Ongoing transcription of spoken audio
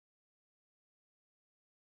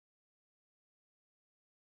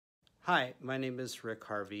Hi, my name is Rick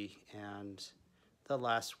Harvey, and the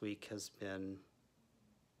last week has been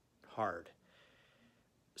hard.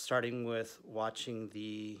 Starting with watching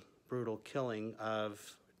the brutal killing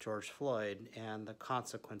of George Floyd and the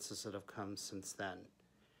consequences that have come since then.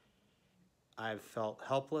 I've felt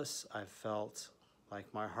helpless. I felt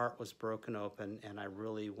like my heart was broken open, and I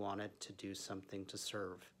really wanted to do something to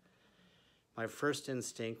serve. My first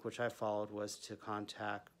instinct, which I followed, was to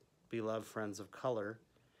contact beloved friends of color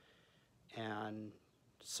and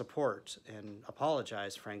support and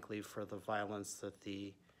apologize, frankly, for the violence that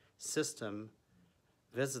the system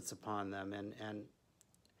visits upon them, and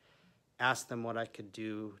ask them what I could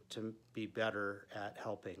do to be better at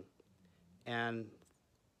helping. And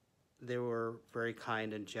they were very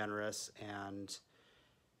kind and generous and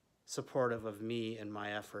supportive of me and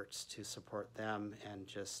my efforts to support them and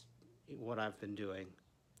just what I've been doing.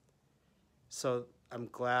 So I'm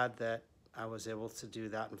glad that I was able to do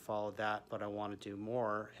that and follow that, but I want to do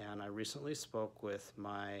more. And I recently spoke with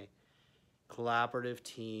my collaborative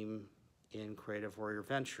team in Creative Warrior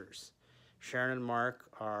Ventures. Sharon and Mark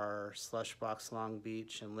are Slushbox Long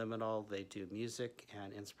Beach and Liminal. They do music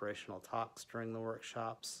and inspirational talks during the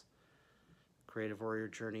workshops, Creative Warrior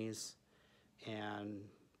Journeys. And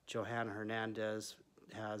Johanna Hernandez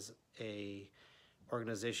has a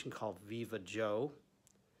organization called Viva Joe,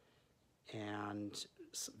 and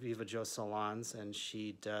Viva Joe Salons, and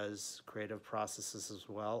she does creative processes as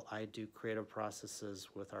well. I do creative processes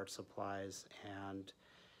with art supplies and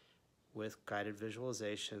with guided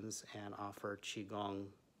visualizations and offer Qigong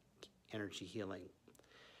energy healing.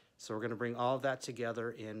 So we're going to bring all of that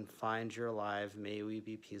together in Find Your Alive, May We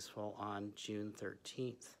Be Peaceful on June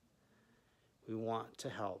 13th. We want to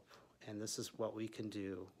help, and this is what we can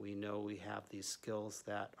do. We know we have these skills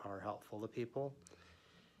that are helpful to people,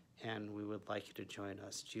 and we would like you to join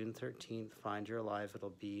us. June 13th, Find Your Alive.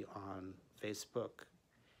 It'll be on Facebook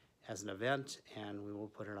as an event, and we will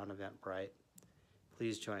put it on Eventbrite.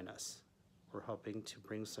 Please join us. We're hoping to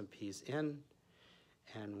bring some peace in,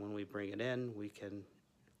 and when we bring it in, we can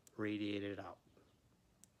radiate it out.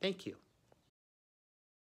 Thank you.